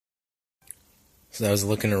So I was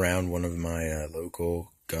looking around one of my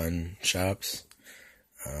local gun shops,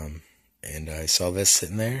 and I saw this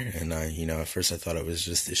sitting there, and at first I thought it was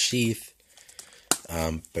just a sheath,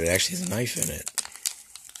 but it actually has a knife in it,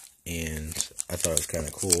 and I thought it was kind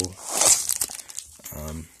of cool.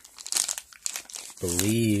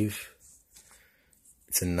 Believe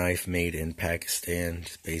it's a knife made in Pakistan,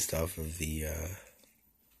 just based off of the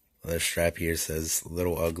strap here says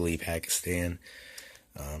 "Little Ugly Pakistan."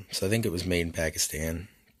 So I think it was made in Pakistan,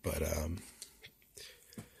 but here,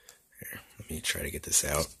 let me try to get this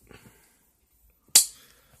out.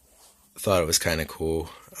 I thought it was kind of cool.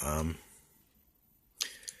 I'm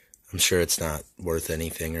sure it's not worth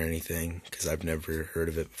anything or anything, because I've never heard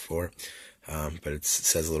of it before. But it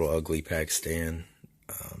says "Little Ugly Pakistan."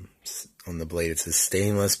 On the blade it says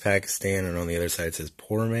 "Stainless Pakistan," and on the other side it says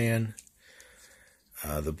 "Poor Man."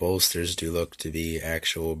 The bolsters do look to be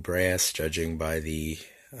actual brass, judging by the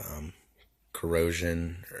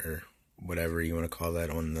corrosion, or whatever you want to call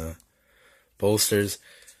that, on the bolsters,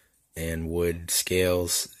 and wood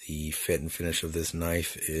scales. The fit and finish of this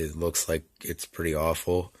knife, it looks like it's pretty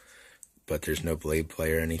awful, but there's no blade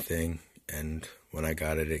play or anything, and when I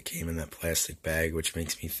got it, it came in that plastic bag, which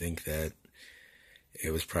makes me think that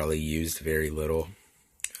it was probably used very little.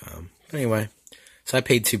 But anyway, so I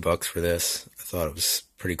paid $2 for this. I thought it was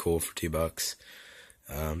pretty cool for $2.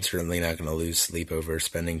 I'm certainly not going to lose sleep over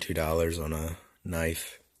spending $2 on a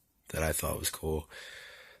knife that I thought was cool.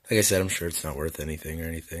 Like I said, I'm sure it's not worth anything or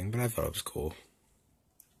anything, but I thought it was cool.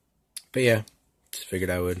 But yeah, just figured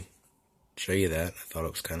I would show you that. I thought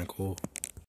it was kind of cool.